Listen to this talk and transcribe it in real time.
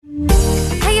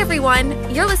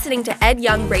everyone. You're listening to Ed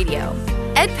Young Radio.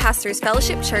 Ed pastors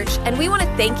Fellowship Church, and we want to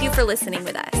thank you for listening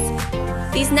with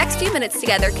us. These next few minutes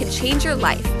together can change your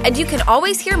life, and you can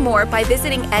always hear more by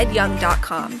visiting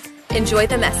edyoung.com. Enjoy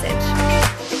the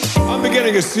message. I'm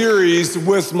beginning a series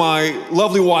with my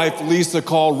lovely wife, Lisa,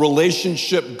 called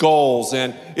Relationship Goals,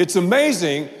 and it's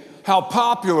amazing how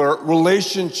popular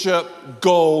relationship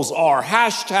goals are.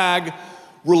 Hashtag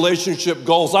relationship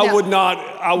goals. I would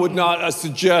not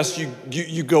suggest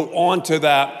you go on to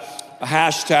that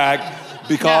hashtag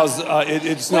because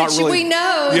it's not really. Which we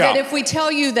know that if we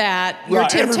tell you that, your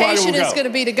temptation is going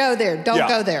to be to go there. Don't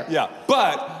go there. Yeah,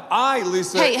 but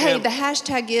Lisa. Hey, the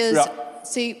hashtag is.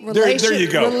 See, there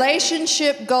you go.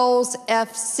 Relationship Goals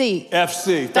FC.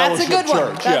 FC. That's a good one.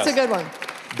 Church. That's a good one.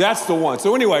 That's the one.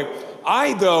 So anyway,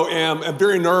 I though am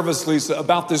very nervous, Lisa,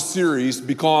 about this series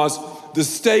because the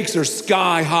stakes are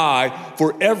sky high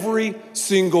for every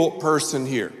single person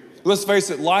here. Let's face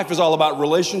it, life is all about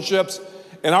relationships,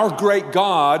 and our great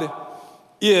God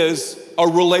is a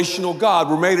relational God.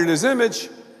 We're made in His image.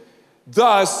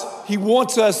 Thus, He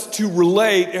wants us to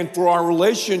relate and for our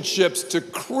relationships to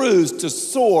cruise, to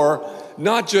soar,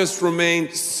 not just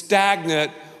remain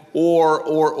stagnant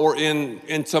or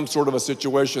in some sort of a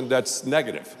situation that's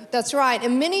negative. That's right.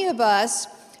 And many of us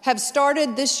have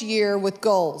started this year with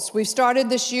goals. We've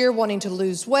started this year wanting to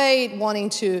lose weight,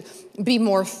 wanting to be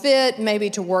more fit,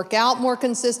 maybe to work out more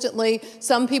consistently.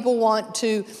 Some people want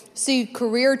to see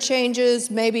career changes.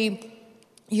 Maybe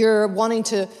you're wanting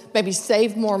to maybe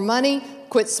save more money,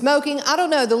 quit smoking. I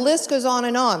don't know. The list goes on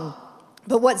and on.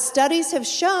 But what studies have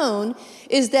shown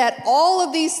is that all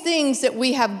of these things that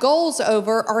we have goals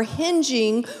over are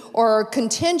hinging or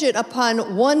contingent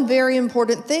upon one very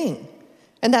important thing.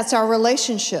 And that's our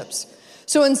relationships.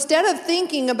 So instead of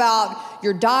thinking about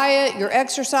your diet, your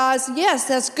exercise, yes,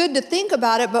 that's good to think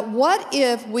about it, but what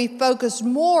if we focus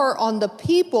more on the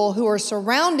people who are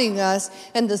surrounding us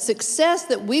and the success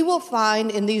that we will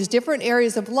find in these different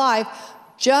areas of life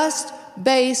just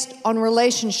based on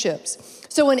relationships?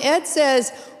 So when Ed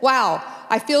says, wow,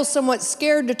 I feel somewhat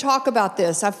scared to talk about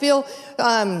this, I feel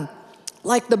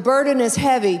like the burden is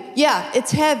heavy. Yeah,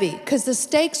 it's heavy because the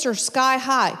stakes are sky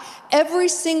high. Every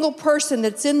single person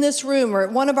that's in this room or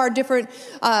at one of our different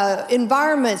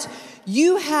environments,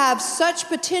 you have such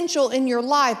potential in your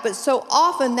life, but so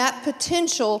often that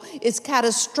potential is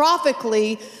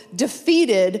catastrophically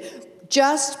defeated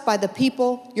just by the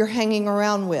people you're hanging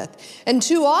around with. And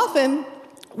too often,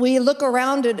 we look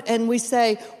around it and we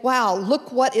say, wow,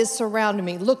 look what is surrounding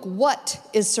me. Look what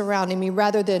is surrounding me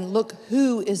rather than look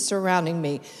who is surrounding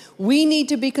me. We need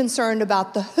to be concerned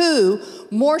about the who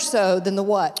more so than the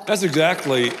what. That's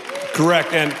exactly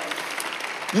correct. And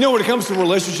you know, when it comes to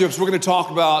relationships, we're going to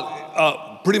talk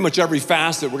about pretty much every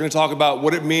facet. We're going to talk about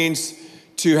what it means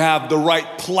to have the right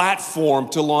platform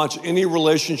to launch any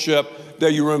relationship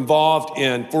that you're involved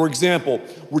in. For example,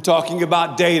 we're talking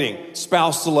about dating,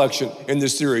 spouse selection in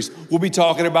this series. We'll be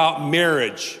talking about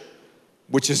marriage,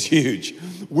 which is huge.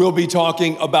 We'll be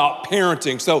talking about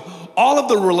parenting. So all of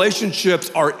the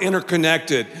relationships are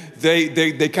interconnected.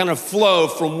 They kind of flow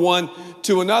from one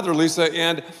to another, Lisa.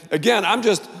 And again, I'm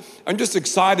just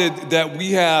excited that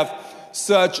we have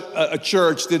such a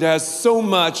church that has so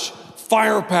much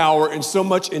firepower and so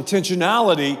much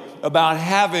intentionality about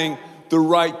having the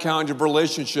right kind of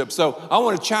relationship. So I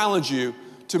want to challenge you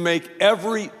to make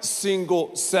every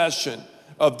single session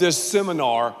of this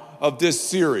seminar, of this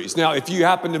series. Now, if you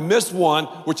happen to miss one,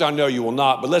 which I know you will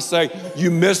not, but let's say you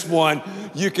miss one,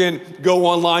 you can go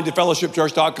online to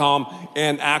fellowshipchurch.com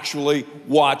and actually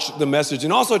watch the message.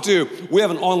 And also too, we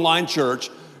have an online church,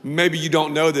 maybe you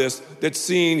don't know this, that's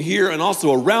seen here and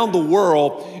also around the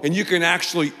world, and you can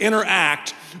actually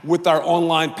interact with our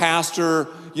online pastor.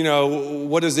 You know,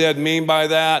 what does Ed mean by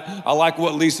that? I like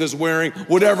what Lisa's wearing.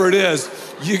 Whatever it is,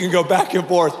 you can go back and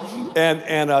forth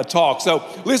and talk. So,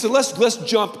 Lisa, let's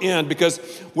jump in, because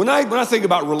when I think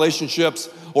about relationships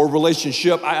or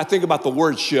relationship, I think about the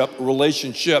word ship,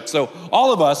 relationship. So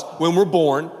all of us, when we're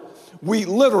born, we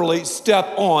literally step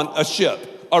on a ship,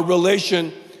 a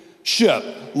relationship.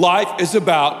 Life is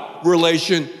about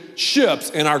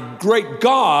relationships, and our great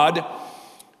God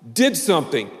did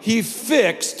something. He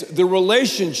fixed the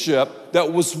relationship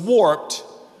that was warped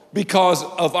because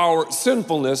of our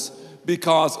sinfulness,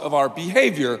 because of our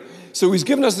behavior. So He's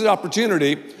given us the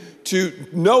opportunity to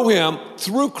know Him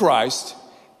through Christ,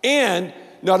 and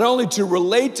not only to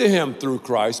relate to Him through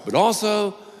Christ, but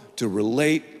also to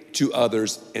relate to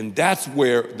others. And that's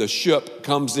where the ship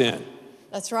comes in.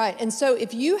 That's right. And so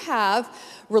if you have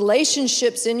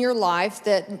relationships in your life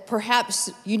that perhaps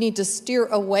you need to steer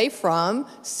away from,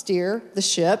 steer the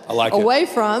ship I like away it.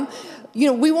 from,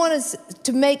 we want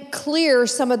to make clear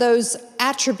some of those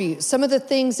attributes, some of the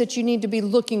things that you need to be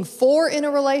looking for in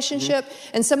a relationship,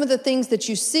 and some of the things that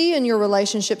you see in your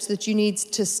relationships that you need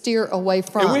to steer away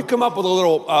from. And we've come up with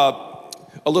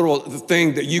a little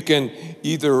thing that you can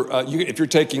either, if you're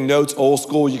taking notes old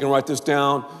school, you can write this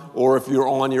down, or if you're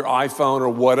on your iPhone or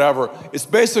whatever. It's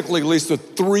basically, Lisa,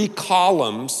 3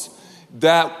 columns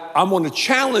that I'm going to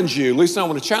challenge you, Lisa, I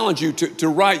want to challenge you to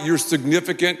write your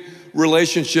significant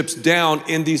relationships down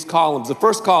in these columns. The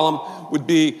first column would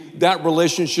be that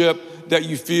relationship that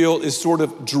you feel is sort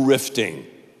of drifting.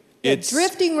 It's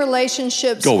drifting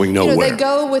relationships going nowhere. They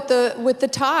go with the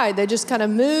tide. They just kind of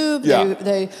move. Yeah.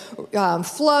 They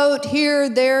float here,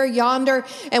 there, yonder.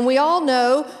 And we all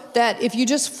know that if you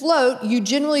just float, you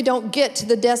generally don't get to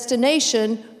the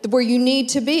destination where you need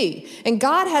to be. And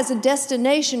God has a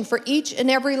destination for each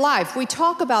and every life. We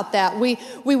talk about that. We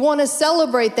want to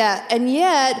celebrate that. And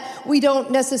yet we don't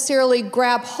necessarily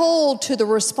grab hold to the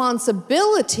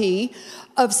responsibility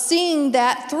of seeing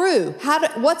that through.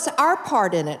 What's our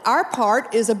part in it? Our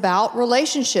part is about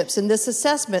relationships in this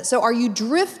assessment. So are you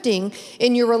drifting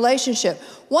in your relationship?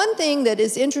 One thing that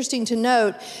is interesting to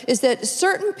note is that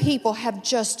certain people have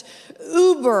just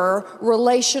uber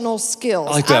relational skills.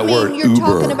 I like that word, you're uber.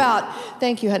 Talking about,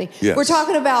 thank you, honey. Yes. We're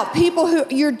talking about people who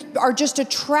are just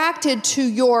attracted to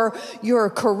your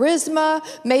charisma.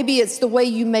 Maybe it's the way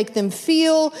you make them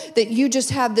feel, that you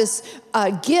just have this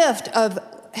gift of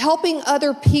helping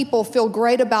other people feel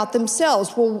great about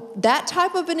themselves. Well, that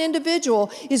type of an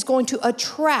individual is going to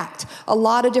attract a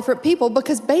lot of different people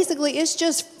because basically it's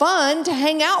just fun to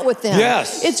hang out with them.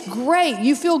 Yes. It's great.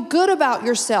 You feel good about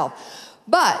yourself.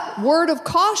 But word of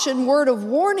caution, word of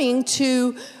warning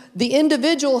to the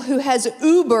individual who has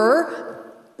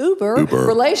uber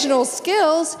relational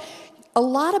skills, a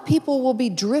lot of people will be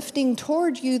drifting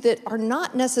toward you that are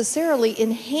not necessarily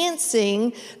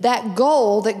enhancing that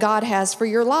goal that God has for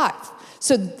your life.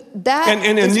 So that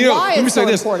is why it's so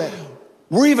important.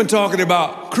 We're even talking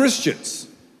about Christians.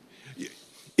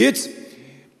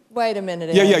 Wait a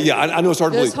minute. Yeah. I know it's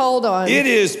hard to believe. Just hold on. It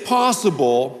is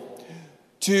possible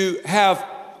to have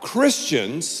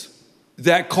Christians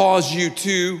that cause you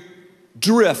to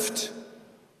drift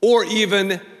or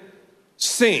even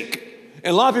sink.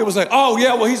 And a lot of people say, oh,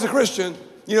 yeah, well, he's a Christian.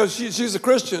 She's a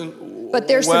Christian. But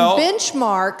there's some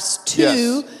benchmarks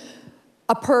to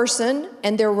a person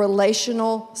and their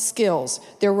relational skills,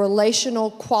 their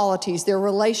relational qualities, their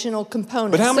relational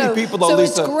components. But how many people, though,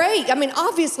 Lisa? It's great. I mean,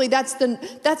 obviously, that's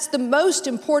the most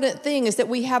important thing is that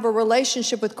we have a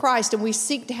relationship with Christ and we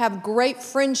seek to have great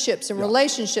friendships and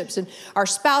relationships, and our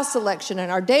spouse selection and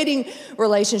our dating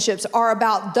relationships are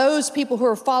about those people who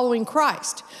are following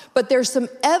Christ. But there's some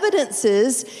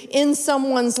evidences in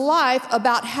someone's life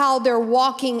about how they're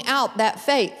walking out that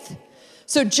faith.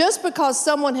 So just because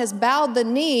someone has bowed the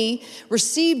knee,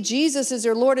 received Jesus as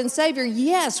their Lord and Savior,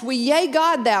 yes, we yay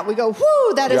God that. We go,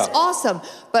 whoo, that is awesome.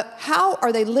 But how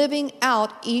are they living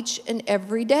out each and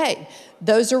every day?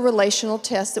 Those are relational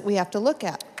tests that we have to look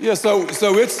at. Yeah, so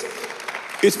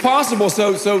it's possible.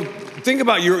 So think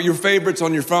about your favorites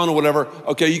on your phone or whatever.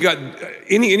 Okay, you got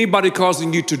anybody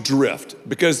causing you to drift,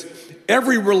 because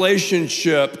every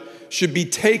relationship should be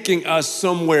taking us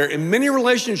somewhere. And many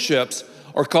relationships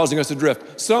are causing us to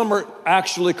drift. Some are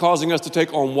actually causing us to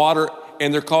take on water,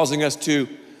 and they're causing us to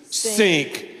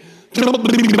sink.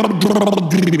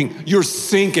 You're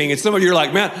sinking. And some of you are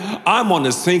like, man, I'm on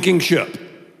a sinking ship.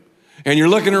 And you're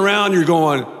looking around, you're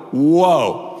going,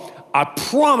 whoa. I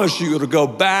promise you it'll go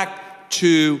back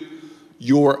to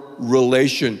your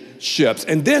relationships.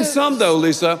 And then some, though,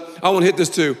 Lisa, I want to hit this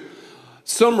too.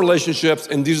 Some relationships,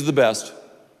 and these are the best,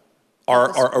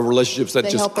 are relationships that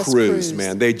just cruise,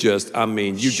 man. They just,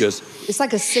 it's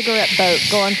like a cigarette boat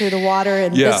going through the water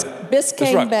in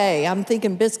Biscayne Bay. I'm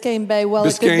thinking Biscayne Bay. Well,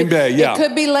 Biscayne Bay, yeah. It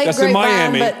could be Lake That's Grapevine.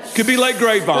 In Miami. But could be Lake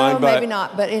Grapevine, but maybe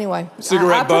not. But anyway.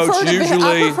 Cigarette boats usually.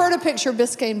 I prefer to picture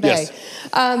Biscayne Bay.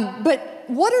 Yes. But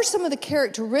what are some of the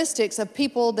characteristics of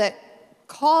people that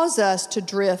cause us to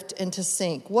drift and to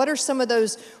sink? What are some of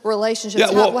those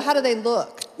relationships? How do they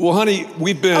look? Well, honey,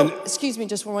 we've been... excuse me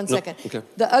just for 1 second. Okay.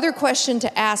 The other question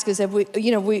to ask is if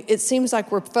it seems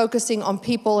like we're focusing on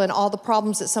people and all the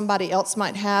problems that somebody else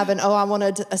might have, and I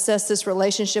want to assess this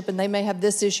relationship and they may have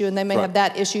this issue and they may have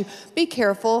that issue. Be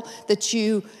careful that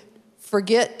you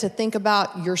forget to think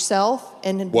about yourself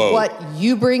and what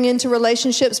you bring into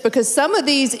relationships, because some of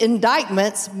these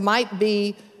indictments might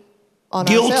be on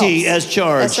guilty ourselves. as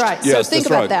charged. That's right. Yes, so think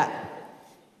about that.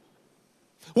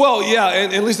 Well, yeah,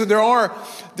 and Lisa, there are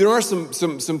some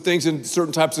things in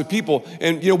certain types of people,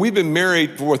 and we've been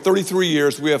married for 33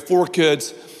 years. We have 4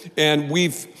 kids, and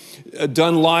we've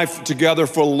done life together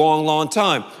for a long, long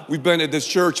time. We've been at this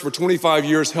church for 25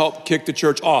 years, helped kick the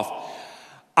church off.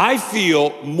 I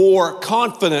feel more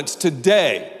confidence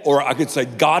today, or I could say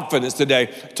Godfidence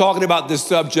today, talking about this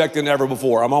subject than ever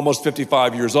before. I'm almost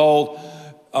 55 years old,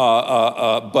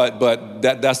 but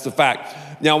that's the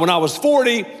fact. Now, when I was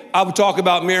 40, I would talk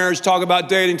about marriage, talk about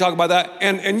dating, talk about that.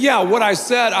 And yeah, what I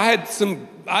said, I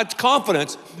had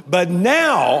confidence. But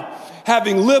now,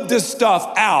 having lived this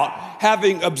stuff out,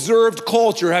 having observed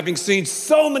culture, having seen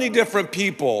so many different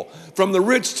people, from the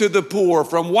rich to the poor,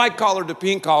 from white collar to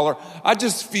pink collar, I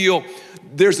just feel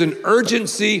there's an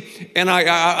urgency, and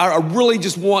I really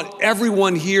just want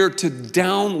everyone here to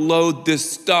download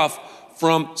this stuff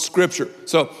from Scripture.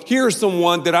 So here's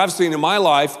someone that I've seen in my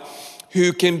life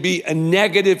who can be a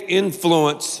negative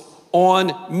influence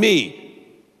on me.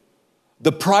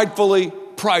 The pridefully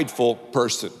prideful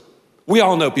person. We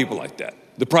all know people like that.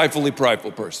 The pridefully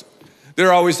prideful person.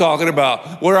 They're always talking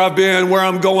about where I've been, where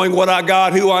I'm going, what I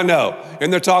got, who I know.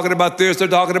 And they're talking about this, they're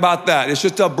talking about that. It's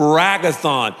just a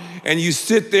bragathon. And you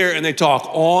sit there and they talk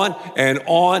on and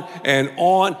on and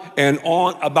on and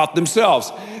on about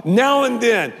themselves. Now and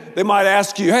then, they might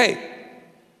ask you, hey,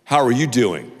 how are you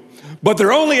doing? But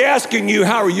they're only asking you,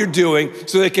 how are you doing,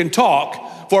 so they can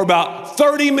talk for about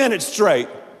 30 minutes straight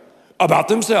about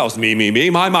themselves. Me,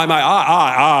 my,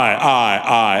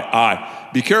 I.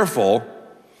 Be careful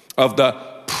of the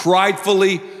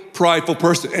pridefully prideful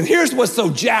person. And here's what's so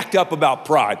jacked up about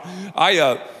pride.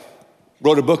 I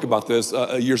wrote a book about this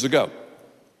years ago.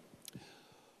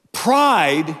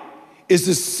 Pride is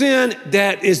a sin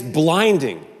that is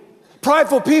blinding.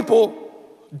 Prideful people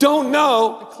don't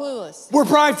know clueless. We're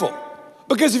prideful.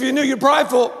 Because if you knew you're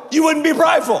prideful, you wouldn't be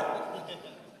prideful.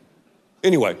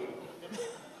 Anyway,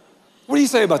 what do you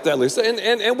say about that, Lisa?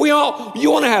 And we all,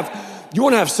 you want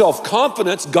to have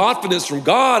self-confidence, Godfidence from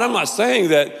God. I'm not saying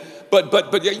that,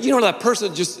 but you know, that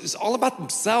person just is all about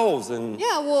themselves. And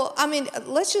yeah, well, I mean,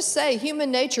 let's just say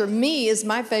human nature, me is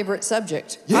my favorite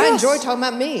subject. Yes. I enjoy talking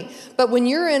about me. But when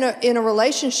you're in a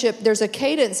relationship, there's a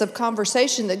cadence of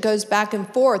conversation that goes back and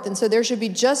forth. And so there should be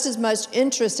just as much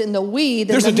interest in the we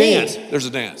than the me. There's a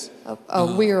dance.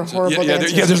 Oh, we are horrible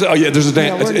dancers. There's a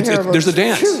dance. There's a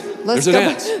dance. Let's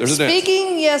go.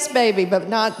 Speaking, yes, baby, but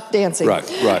not dancing. Right.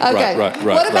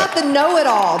 What about the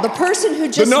know-it-all? The person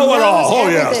who just knows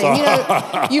everything. You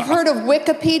know, you've heard of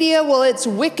Wikipedia? Well, it's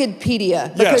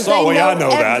Wickedpedia. Yes, I know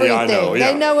that. Yeah, I know.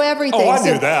 Yeah. They know everything. Oh, I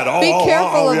knew that. Be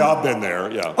careful. Yeah, I've been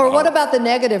there. Yeah. Or what about the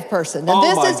negative person? Now,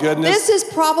 this is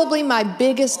probably my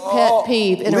biggest pet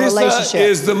peeve in a relationship. Lisa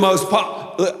is the most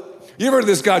You ever heard of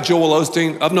this guy, Joel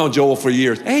Osteen? I've known Joel for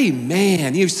years. Hey,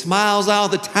 man, he smiles all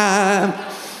the time.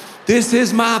 This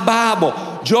is my Bible.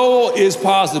 Joel is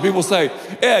positive. People say,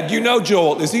 Ed, you know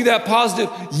Joel. Is he that positive?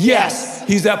 Yes,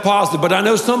 he's that positive. But I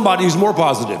know somebody who's more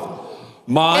positive.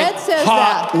 My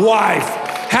hot wife.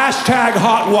 Hashtag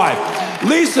hot wife.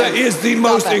 Lisa is the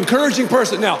most encouraging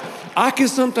person. Now,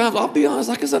 I'll be honest,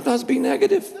 I can sometimes be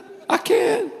negative. I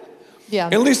can. Yeah.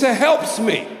 And Lisa helps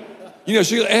me. You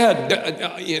know,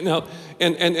 Ed, you know,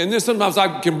 and then sometimes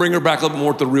I can bring her back a little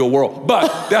more to the real world.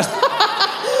 But that's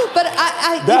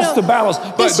that's the balance.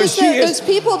 But those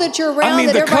people that you're around. I mean,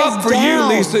 that the cup for down.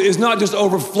 you, Lisa, is not just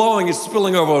overflowing; it's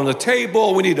spilling over on the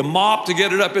table. We need a mop to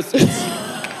get it up. It's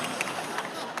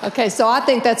Okay, so I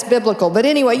think that's biblical. But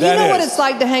anyway, you know what it's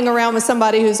like to hang around with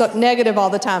somebody who's negative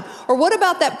all the time. Or what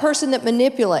about that person that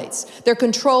manipulates? They're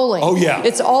controlling. Oh, yeah.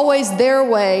 It's always their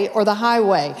way or the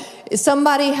highway.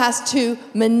 Somebody has to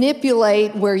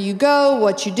manipulate where you go,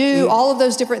 what you do, all of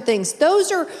those different things.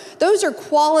 Those are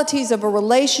qualities of a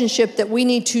relationship that we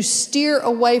need to steer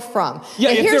away from.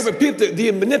 Yeah,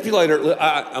 the manipulator,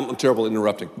 I'm terrible at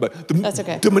interrupting, but that's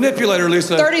okay. The manipulator,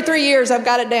 Lisa. 33 years, I've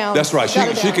got it down. That's right.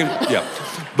 She can, yeah.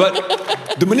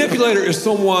 But the manipulator is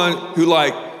someone who,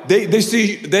 like, they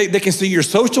can see your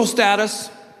social status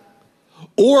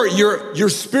or your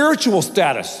spiritual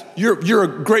status. You're a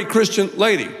great Christian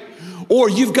lady. Or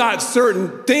you've got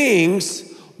certain things,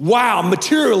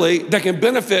 materially, that can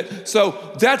benefit. So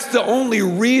that's the only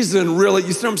reason, really,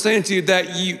 you see what I'm saying to you,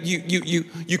 that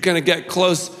you kind of get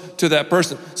close to that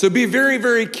person. So be very,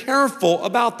 very careful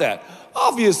about that.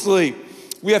 Obviously,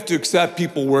 we have to accept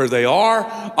people where they are.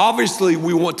 Obviously,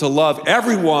 we want to love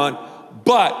everyone.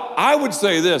 But I would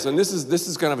say this, and this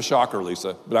is kind of a shocker,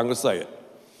 Lisa, but I'm going to say it.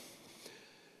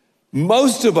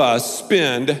 Most of us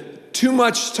spend too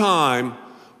much time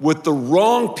with the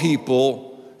wrong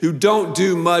people who don't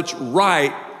do much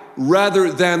right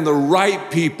rather than the right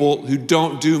people who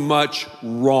don't do much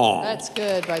wrong. That's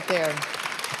good right there.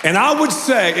 And I would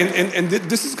say, and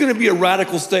this is going to be a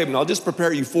radical statement. I'll just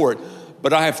prepare you for it.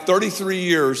 But I have 33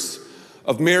 years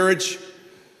of marriage,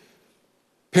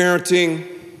 parenting,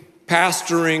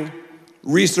 pastoring,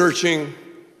 researching,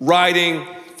 writing,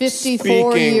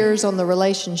 54 speaking. years on the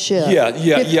relationship. Yeah,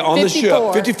 on 54. the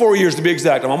ship. 54 years to be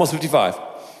exact. I'm almost 55.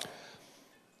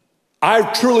 I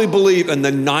truly believe in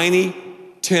the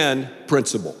 90-10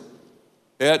 principle.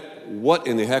 Ed, what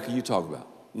in the heck are you talking about?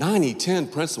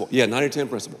 90-10 principle. Yeah, 90-10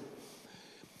 principle.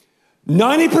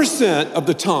 90% of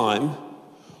the time,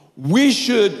 we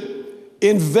should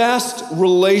invest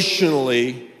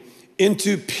relationally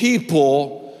into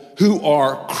people who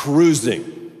are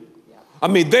cruising. I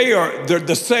mean,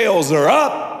 the sails are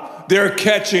up, they're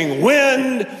catching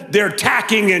wind, they're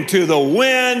tacking into the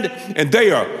wind, and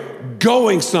they are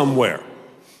going somewhere.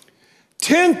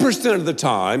 10% of the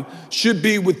time should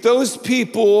be with those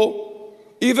people,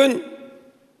 even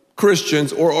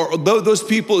Christians, or those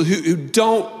people who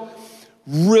don't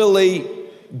really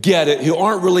get it, who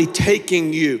aren't really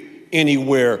taking you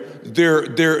anywhere. They're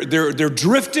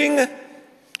drifting,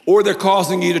 or they're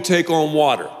causing you to take on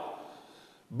water.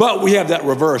 But we have that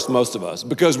reverse, most of us,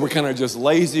 because we're kind of just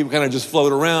lazy, we kind of just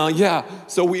float around. Yeah,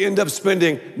 so we end up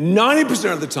spending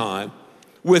 90% of the time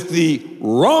with the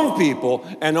wrong people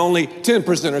and only 10%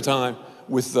 of the time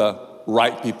with the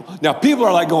right people. Now, people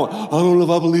are like going, I don't know if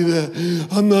I believe that.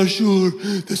 I'm not sure.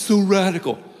 That's so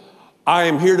radical. I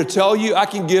am here to tell you, I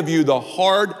can give you the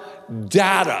hard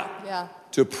data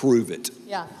to prove it.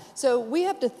 Yeah, so we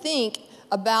have to think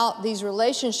about these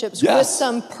relationships with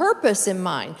some purpose in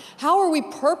mind. How are we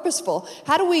purposeful?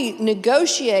 How do we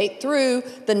negotiate through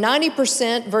the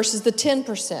 90% versus the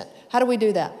 10%? How do we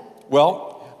do that?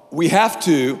 Well, we have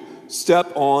to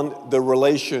step on the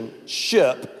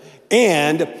relationship,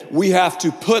 and we have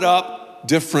to put up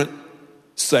different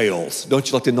sails. Don't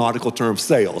you like the nautical term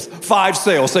sails? 5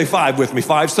 sails. Say 5 with me.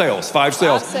 5 sails. 5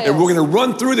 sails. 5 sails. And we're going to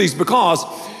run through these because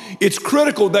it's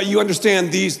critical that you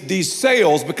understand these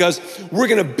sails, because we're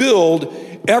going to build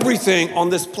everything on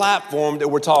this platform that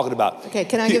we're talking about. Okay,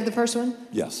 can I give the first one?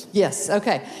 Yes. Yes,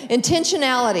 okay.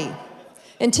 Intentionality.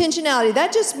 Intentionality,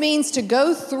 that just means to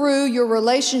go through your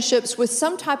relationships with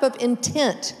some type of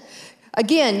intent.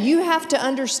 Again, you have to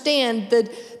understand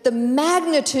the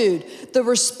magnitude, the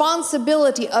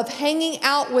responsibility of hanging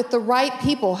out with the right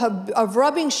people, of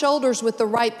rubbing shoulders with the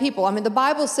right people. I mean, the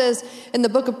Bible says in the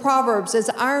book of Proverbs, as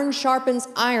iron sharpens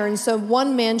iron, so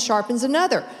one man sharpens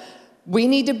another. We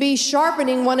need to be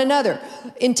sharpening one another.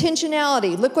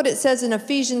 Intentionality. Look what it says in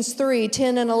Ephesians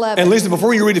 3:10 and 11. And Lisa,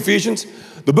 before you read Ephesians,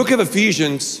 the book of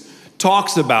Ephesians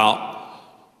talks about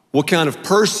what kind of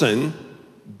person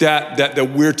that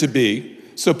we're to be.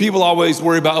 So people always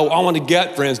worry about, I want to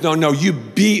get friends. No, you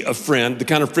be a friend, the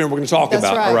kind of friend we're going to talk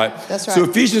about. Right. All right. That's right. So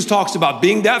Ephesians talks about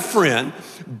being that friend,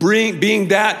 being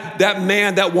that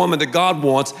man, that woman that God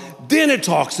wants. Then it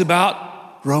talks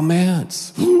about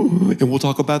romance. And we'll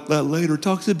talk about that later. It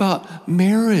talks about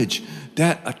marriage,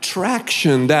 that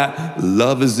attraction, that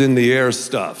love is in the air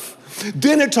stuff.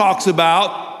 Then it talks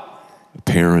about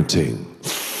parenting.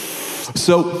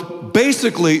 So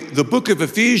basically, the book of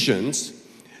Ephesians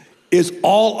is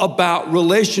all about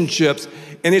relationships,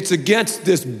 and it's against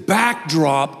this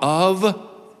backdrop of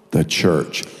the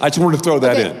church. I just wanted to throw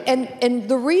that in. And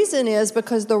the reason is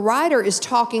because the writer is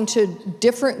talking to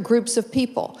different groups of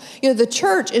people. You know, the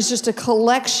church is just a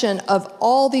collection of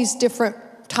all these different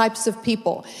types of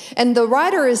people. And the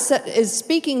writer is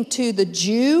speaking to the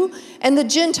Jew and the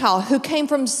Gentile who came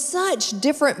from such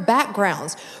different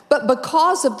backgrounds. But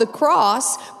because of the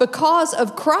cross, because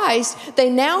of Christ, they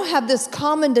now have this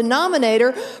common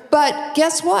denominator. But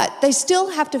guess what? They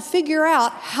still have to figure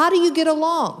out, how do you get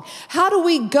along? How do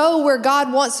we go where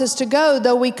God wants us to go,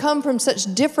 though we come from such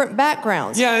different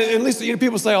backgrounds? Yeah, and Lisa,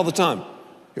 people say all the time,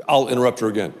 I'll interrupt her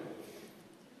again.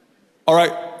 All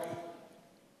right.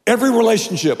 Every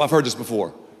relationship, I've heard this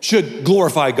before, should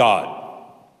glorify God.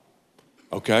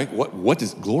 Okay, what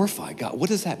does glorify God? What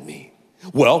does that mean?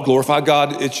 Well, glorify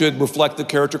God, it should reflect the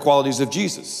character qualities of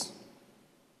Jesus.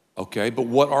 Okay, but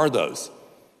what are those?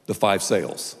 The 5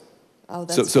 sails. Oh,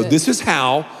 that's so good. this is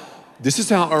how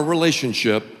our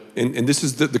relationship, and this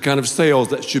is the kind of sails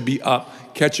that should be up,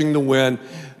 catching the wind.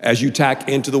 As you tack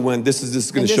into the wind, this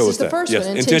is going to show us that. This is the first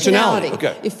one, intentionality.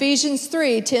 Okay. Ephesians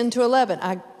 3:10 to 11.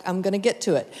 I'm going to get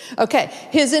to it. Okay.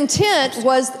 His intent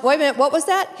was, wait a minute, what was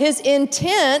that? His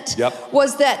intent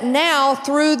was that now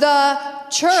through the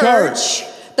church,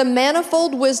 the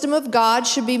manifold wisdom of God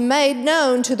should be made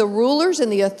known to the rulers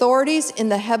and the authorities in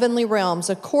the heavenly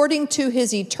realms, according to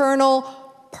his eternal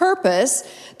purpose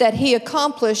that he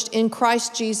accomplished in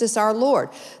Christ Jesus our Lord.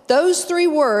 Those 3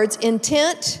 words,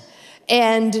 intent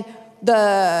and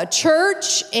the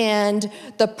church and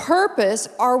the purpose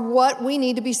are what we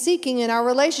need to be seeking in our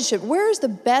relationship. Where is the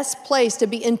best place to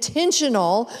be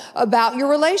intentional about your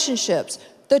relationships?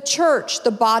 The church,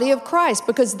 the body of Christ,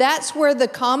 because that's where the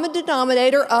common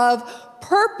denominator of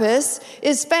purpose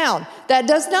is found. That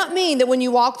does not mean that when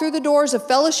you walk through the doors of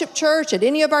Fellowship Church at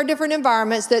any of our different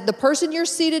environments that the person you're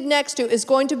seated next to is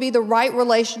going to be the right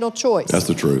relational choice. That's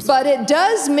the truth. But it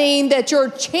does mean that your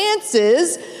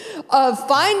chances of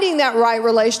finding that right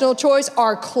relational choice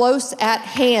are close at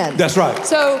hand. That's right.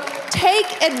 So take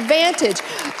advantage.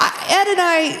 Ed and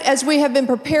I, as we have been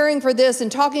preparing for this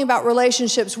and talking about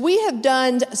relationships, we have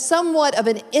done somewhat of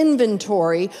an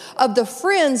inventory of the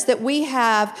friends that we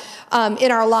have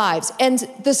in our lives, and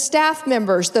the staff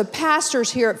members, the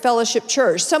pastors here at Fellowship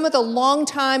Church, some of the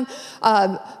longtime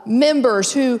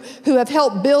members who have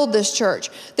helped build this church.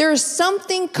 There is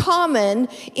something common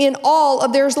in all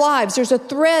of their lives. There's a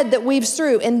thread that weaves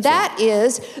through, and that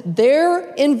is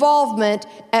their involvement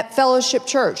at Fellowship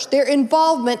Church, their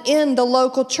involvement in the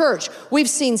local church. We've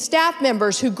seen staff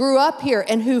members who grew up here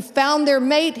and who found their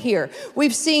mate here.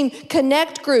 We've seen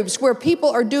connect groups where people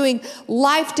are doing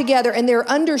life together and they're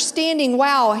understanding,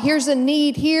 wow, here's a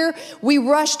need here. We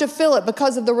rush to fill it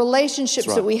because of the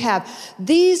relationships that we have.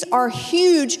 These are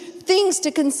huge things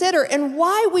to consider, and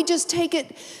why we just take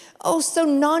it so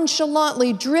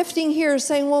nonchalantly, drifting here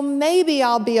saying, well, maybe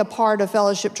I'll be a part of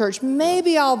Fellowship Church.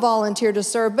 Maybe I'll volunteer to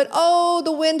serve, but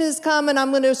the wind has come and I'm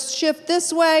going to shift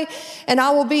this way and I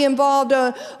will be involved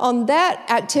on that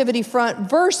activity front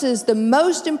versus the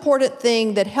most important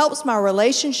thing that helps my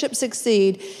relationship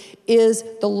succeed is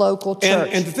the local church.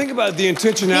 And to think about the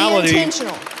intentionality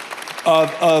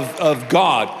of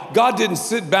God. God didn't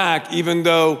sit back even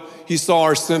though he saw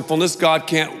our sinfulness. God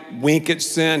can't wink at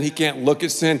sin. He can't look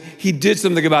at sin. He did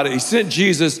something about it. He sent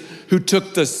Jesus who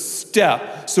took the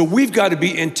step. So we've got to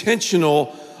be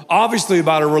intentional, obviously,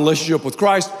 about our relationship with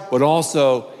Christ, but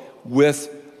also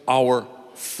with our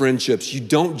friendships. You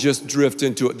don't just drift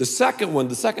into it. The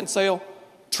second sale,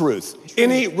 truth.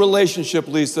 Any relationship,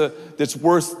 Lisa, that's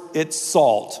worth its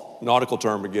salt, nautical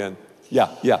term again,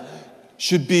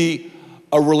 should be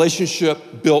a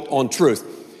relationship built on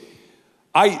truth.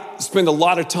 I spend a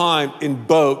lot of time in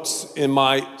boats in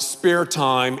my spare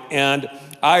time, and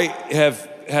I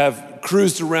have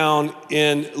cruised around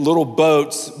in little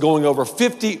boats going over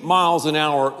 50 miles an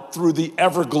hour through the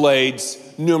Everglades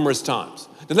numerous times.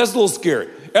 And that's a little scary.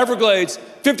 Everglades,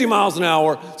 50 miles an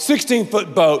hour,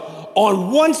 16-foot boat.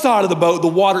 On one side of the boat, the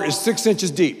water is 6 inches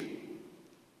deep.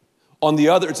 On the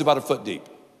other, it's about a foot deep.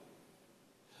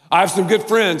 I have some good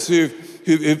friends who've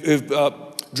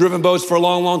driven boats for a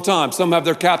long, long time. Some have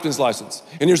their captain's license.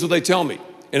 And here's what they tell me,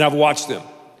 and I've watched them.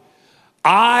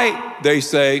 They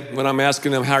say, when I'm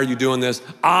asking them, how are you doing this?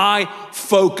 I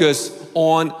focus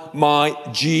on my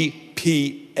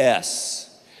GPS.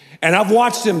 And I've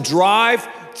watched them drive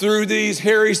through these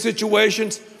hairy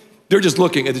situations. They're just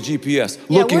looking at the GPS,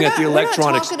 looking at the electronics.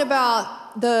 We're not talking about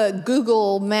the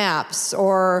Google Maps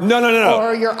or No.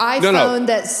 or your iPhone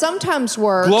that sometimes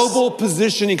works. Global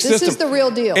positioning system. This is the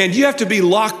real deal. And you have to be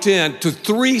locked in to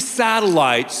 3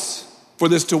 satellites for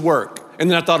this to work.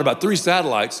 And then I thought about 3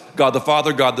 satellites: God the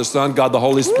Father, God the Son, God the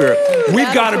Holy Spirit.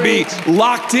 We've got to be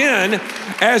locked in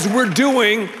as we're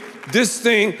doing this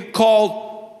thing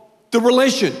called the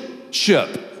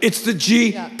relationship. It's the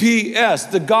GPS,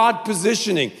 the God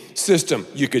positioning system,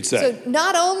 you could say. So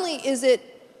not only is it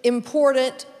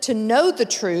important to know the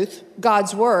truth,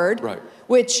 God's word,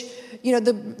 which,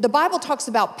 the Bible talks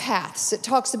about paths. It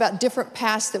talks about different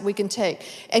paths that we can take.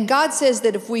 And God says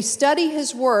that if we study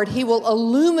his word, he will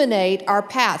illuminate our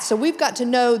path. So we've got to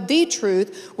know the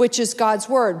truth, which is God's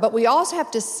word. But we also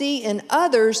have to see in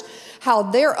others how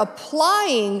they're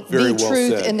applying the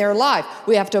truth in their life.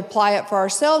 We have to apply it for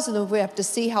ourselves, and then we have to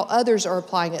see how others are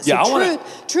applying it. So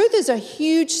truth is a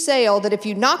huge sail that if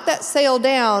you knock that sail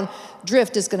down,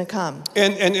 drift is going to come.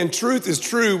 And truth is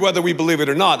true whether we believe it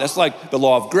or not. That's like the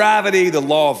law of gravity, the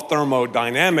law of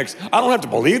thermodynamics. I don't have to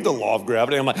believe the law of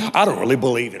gravity. I'm like, I don't really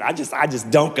believe it. I just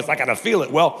don't, because I got to feel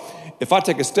it. Well, if I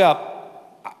take a step,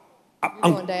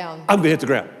 I'm going down. I'm going to hit the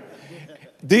ground.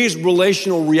 These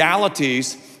relational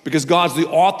realities, because God's the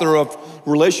author of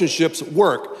relationships,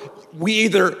 work. We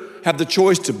either have the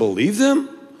choice to believe them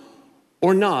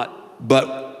or not,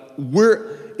 but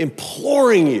we're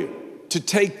imploring you to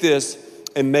take this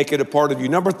and make it a part of you.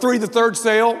 Number 3, the third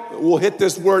sale, we'll hit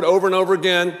this word over and over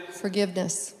again.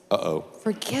 Forgiveness.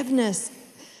 Forgiveness.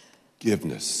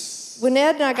 When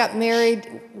Ed and I got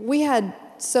married, we had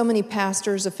so many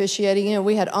pastors officiating. You know,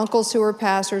 we had uncles who were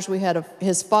pastors. We had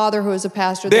his father who was a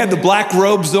pastor. They had the black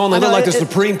robes on. They looked like the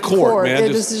Supreme Court, man.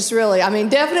 It was just really, I mean,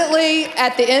 definitely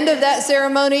at the end of that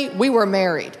ceremony, we were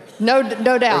married. No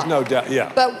doubt. There's no doubt,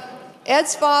 yeah. But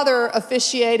Ed's father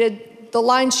officiated the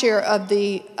lion's share of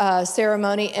the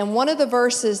ceremony, and one of the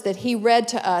verses that he read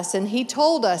to us, and he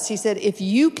told us, he said, if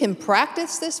you can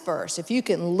practice this verse, if you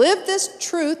can live this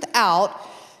truth out,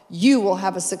 you will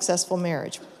have a successful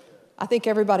marriage. I think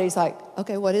everybody's like,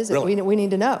 okay, what is it? Really? We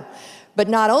need to know. But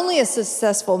not only a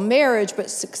successful marriage, but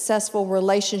successful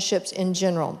relationships in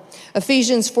general.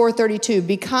 Ephesians 4:32,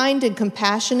 be kind and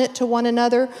compassionate to one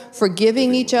another,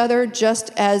 forgiving each other,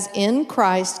 just as in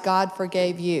Christ God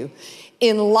forgave you.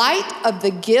 In light of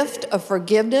the gift of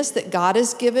forgiveness that God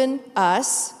has given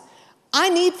us, I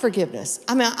need forgiveness.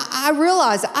 I mean, I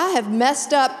realize I have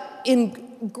messed up in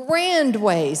grand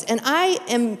ways, and I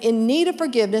am in need of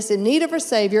forgiveness, in need of a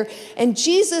Savior, and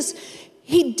Jesus,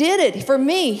 He did it for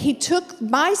me. He took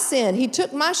my sin, He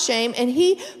took my shame, and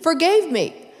He forgave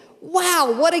me.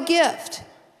 Wow, what a gift.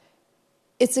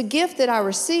 It's a gift that I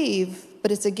receive,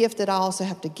 but it's a gift that I also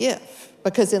have to give,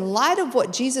 because in light of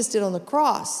what Jesus did on the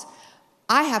cross,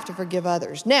 I have to forgive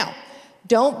others. Now,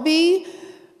 don't be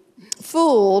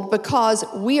fooled, because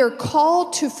we are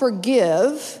called to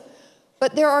forgive,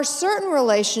 but there are certain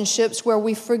relationships where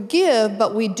we forgive,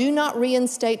 but we do not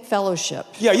reinstate fellowship.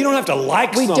 Yeah, you don't have to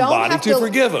like somebody to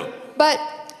forgive them. But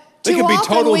they can be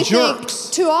total jerks.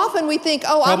 Too often we think,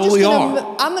 oh, I'm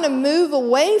going to move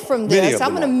away from this. I'm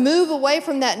going to move away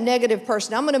from that negative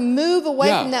person. I'm going to move away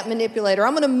from that manipulator.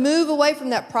 I'm going to move away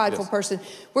from that prideful person.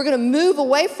 We're going to move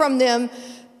away from them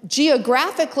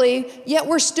geographically, yet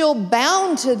we're still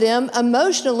bound to them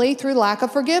emotionally through lack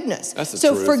of forgiveness. That's the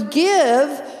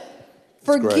truth.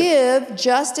 Forgive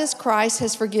just as Christ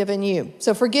has forgiven you.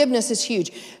 So forgiveness is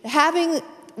huge. Having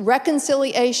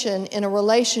reconciliation in a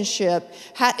relationship,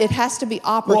 it has to be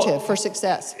operative for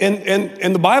success.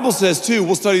 And the Bible says too,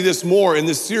 we'll study this more in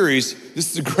this series.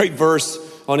 This is a great verse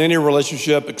on any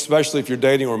relationship, especially if you're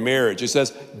dating or marriage. It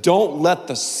says, don't let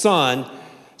the sun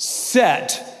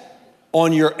set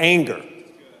on your anger.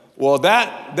 Well,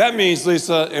 that means,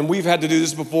 Lisa, and we've had to do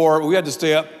this before, we had to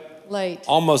stay up late,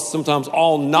 almost sometimes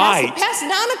all night. Past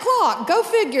 9 o'clock, go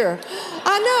figure.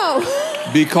 I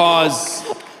know. Because,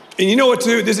 and you know what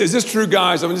too, is this true,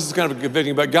 guys? I mean, this is kind of a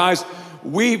convicting, but guys,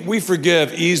 we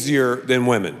forgive easier than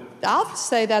women. I'll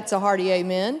say that's a hearty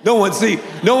amen. No one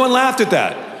laughed at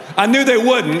that. I knew they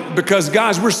wouldn't, because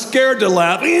guys, we're scared to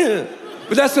laugh,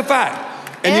 but that's the fact.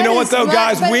 And you know what though,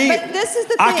 guys, but this is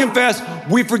the thing. I confess,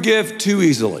 we forgive too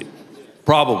easily,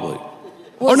 probably.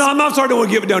 Well, no, I'm not sorry,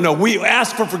 no, we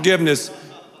ask for forgiveness.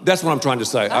 That's what I'm trying to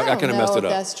say. I kind of messed it up.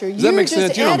 That's true. Does that make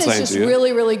sense? You know what I'm saying just to you?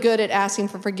 really, really good at asking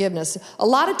for forgiveness. A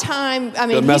lot of time, I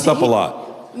mean, he messed up a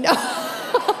lot. No,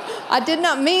 I did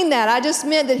not mean that. I just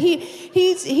meant that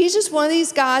he's just one of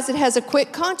these guys that has a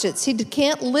quick conscience. He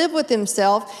can't live with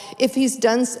himself if he's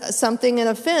done something, an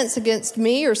offense against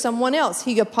me or someone else.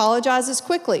 He apologizes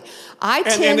quickly. I've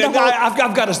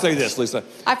got to say this, Lisa.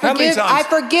 I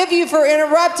forgive you for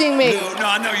interrupting me. No,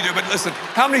 I know you do. But listen,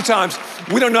 how many times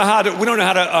we don't know how to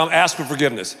ask for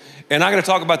forgiveness? And I'm going to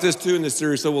talk about this too in this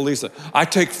series. So will Lisa. I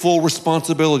take full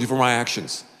responsibility for my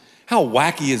actions. How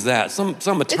wacky is that? Some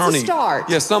attorney. It's a start.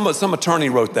 Yeah, some attorney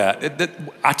wrote that.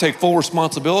 I take full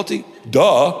responsibility?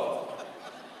 Duh.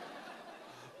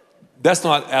 That's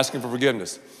not asking for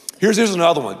forgiveness. Here's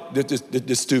another one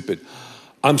that's stupid.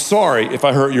 I'm sorry if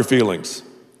I hurt your feelings.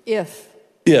 If.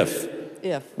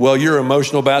 Well, your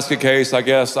emotional basket case, I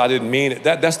guess I didn't mean it.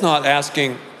 That's not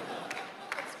asking.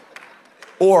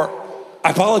 Or I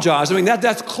apologize. I mean,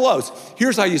 that's close.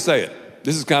 Here's how you say it.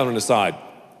 This is kind of an aside.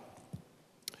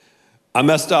 I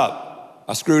messed up.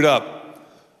 I screwed up.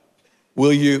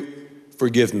 Will you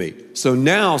forgive me? So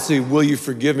now, see, will you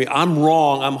forgive me? I'm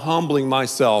wrong. I'm humbling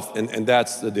myself, and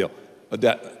that's the deal.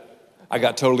 I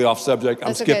got totally off subject.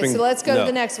 I'm skipping. Okay, so let's go to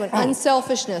the next one.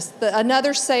 Unselfishness.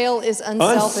 Another sale is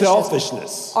unselfishness.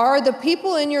 Unselfishness. Are the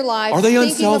people in your life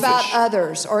thinking about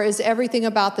others, or is everything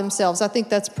about themselves? I think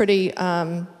that's pretty...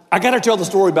 I got to tell the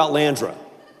story about Landra.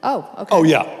 Oh, okay. Oh,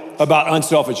 yeah. About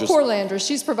unselfishness. Poor Landra.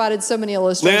 She's provided so many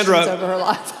illustrations over her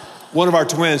life. One of our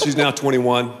twins, she's now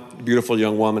 21, beautiful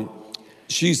young woman.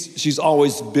 She's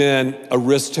always been a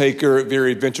risk taker,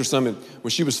 very adventuresome. And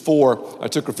when she was 4, I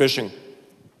took her fishing.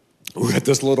 We were at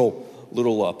this little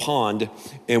pond,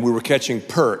 and we were catching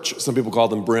perch. Some people call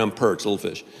them brim perch, little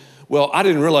fish. Well, I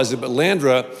didn't realize it, but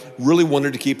Landra really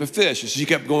wanted to keep a fish. She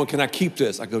kept going, can I keep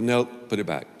this? I go, no, put it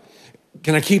back.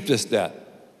 Can I keep this, Dad?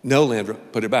 No, Landra,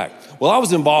 put it back. Well, I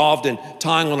was involved in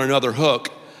tying on another hook.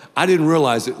 I didn't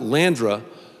realize that Landra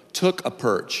took a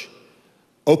perch,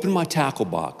 opened my tackle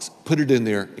box, put it in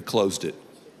there, and closed it.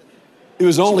 It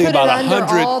was only about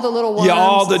 100. All the little worms. Yeah,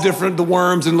 all the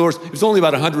worms and lures. It was only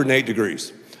about 108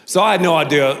 degrees. So I had no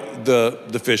idea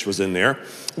the fish was in there.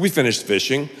 We finished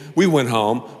fishing. We went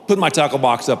home, put my tackle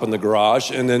box up in the garage,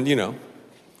 and then,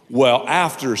 well,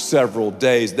 after several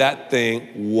days, that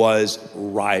thing was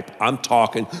ripe. I'm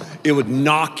talking, it would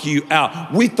knock you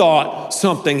out. We thought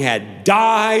something had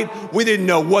died. We didn't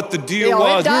know what the deal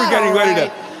was. We were getting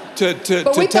ready to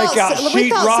take out sheetrock. We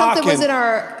thought something was in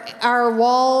our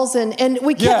walls, and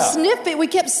we kept sniffing. We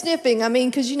kept sniffing. I mean,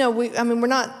 because we're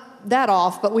not that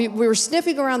off, but we were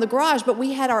sniffing around the garage, but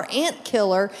we had our ant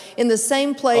killer in the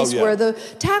same place where the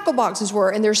tackle boxes were,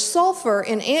 and there's sulfur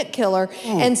in ant killer,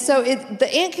 and so the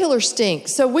ant killer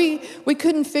stinks. So we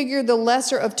couldn't figure the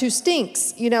lesser of two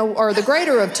stinks, or the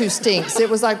greater of two stinks.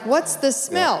 It was like, what's this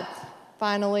smell? Yeah.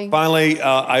 Finally,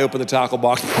 I opened the tackle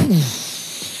box.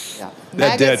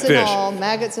 That dead fish.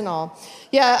 Maggots and all.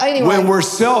 Yeah, anyway. When we're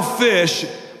selfish,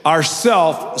 our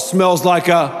self smells like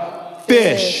a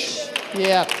fish.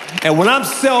 Yeah. And when I'm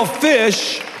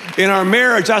selfish in our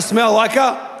marriage, I smell like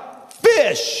a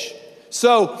fish.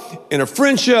 So in a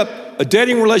friendship, a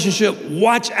dating relationship,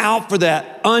 watch out for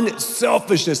that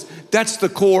unselfishness. That's the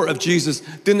core of Jesus.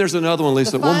 Then there's another one,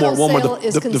 Lisa. One more.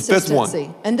 The fifth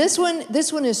one. And this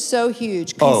one is so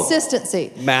huge.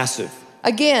 Consistency. Massive.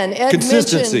 Again, Ed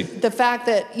mentioned the fact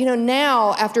that,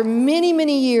 now after many,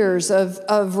 many years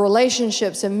of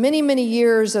relationships and many, many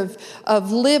years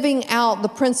of living out the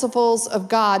principles of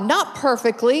God, not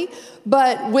perfectly,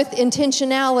 but with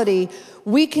intentionality,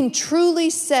 we can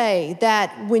truly say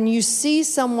that when you see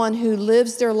someone who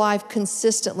lives their life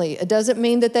consistently, it doesn't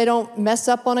mean that they don't mess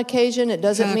up on occasion. It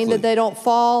doesn't mean that they don't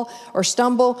fall or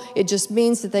stumble. It just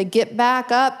means that they get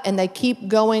back up and they keep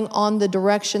going on the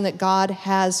direction that God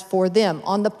has for them,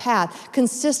 on the path.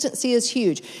 Consistency is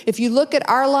huge. If you look at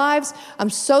our lives, I'm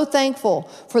so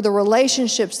thankful for the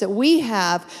relationships that we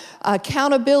have,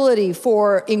 accountability,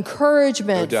 for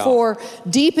encouragement, for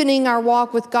deepening our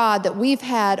walk with God that we've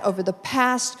had over the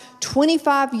past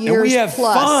 25 years plus. And we have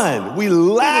fun. We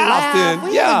laugh.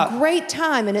 We have a great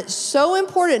time. And it's so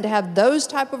important to have those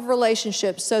type of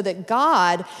relationships so that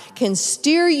God can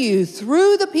steer you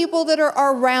through the people that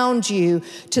are around you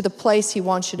to the place He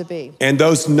wants you to be. And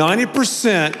those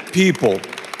 90% people,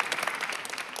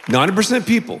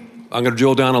 I'm going to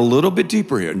drill down a little bit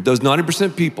deeper here. Those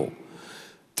 90% people,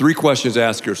 3 questions to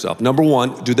ask yourself. Number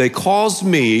 1, do they cause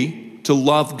me to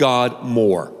love God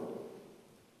more?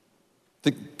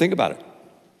 Think about it.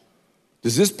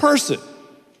 Does this person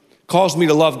cause me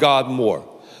to love God more?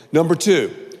 Number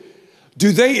 2,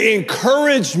 do they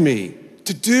encourage me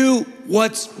to do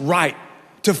what's right,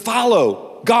 to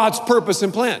follow God's purpose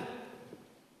and plan?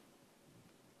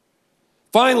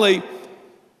 Finally,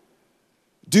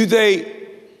 do they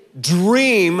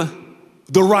dream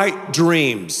the right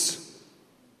dreams?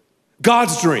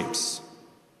 God's dreams.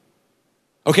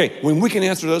 Okay, when we can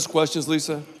answer those questions,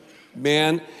 Lisa,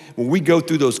 man, when we go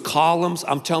through those columns,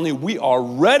 I'm telling you, we are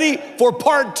ready for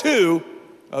part 2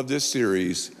 of this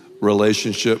series,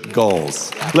 Relationship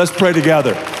Goals. Let's pray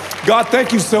together. God,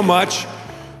 thank you so much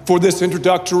for this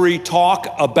introductory talk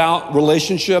about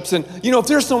relationships. And if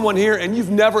there's someone here and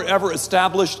you've never ever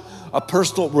established a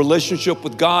personal relationship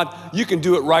with God, you can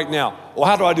do it right now. Well,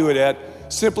 how do I do it, Ed?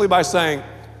 Simply by saying,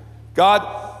 God,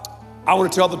 I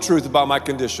want to tell the truth about my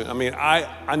condition. I mean,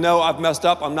 I know I've messed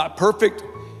up. I'm not perfect.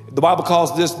 The Bible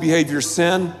calls this behavior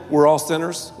sin. We're all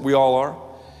sinners. We all are.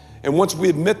 And once we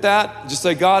admit that, just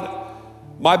say, God,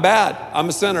 my bad. I'm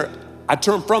a sinner. I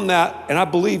turn from that, and I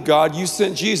believe, God, you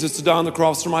sent Jesus to die on the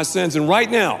cross for my sins. And right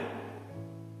now,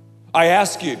 I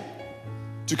ask you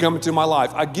to come into my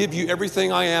life. I give you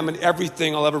everything I am and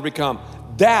everything I'll ever become.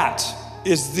 That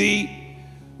is the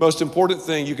most important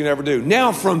thing you can ever do.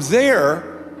 Now, from there,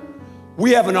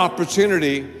 we have an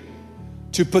opportunity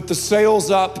to put the sails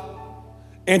up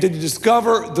and to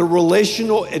discover the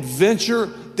relational adventure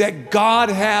that God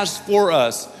has for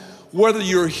us. Whether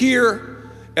you're here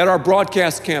at our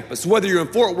broadcast campus, whether you're in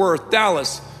Fort Worth,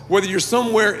 Dallas, whether you're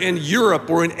somewhere in Europe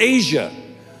or in Asia,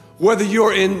 whether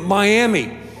you're in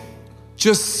Miami,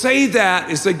 just say that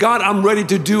and say, God, I'm ready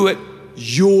to do it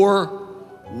your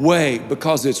way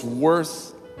because it's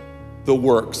worth the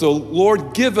work. So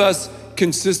Lord, give us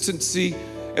consistency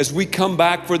as we come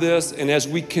back for this and as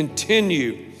we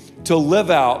continue to live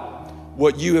out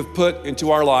what you have put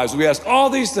into our lives. We ask all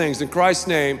these things in Christ's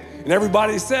name, and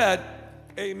everybody said,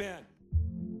 amen.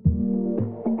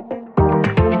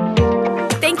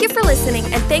 Thank you for listening,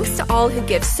 and thanks to all who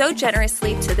give so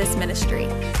generously to this ministry.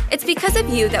 It's because of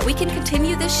you that we can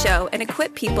continue this show and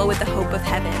equip people with the hope of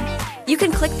heaven. You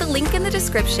can click the link in the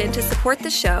description to support the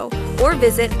show or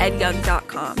visit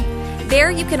edyoung.com. There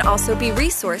you can also be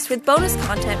resourced with bonus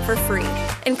content for free,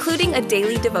 including a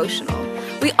daily devotional.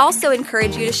 We also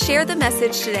encourage you to share the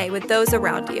message today with those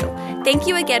around you. Thank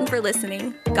you again for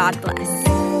listening. God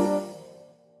bless.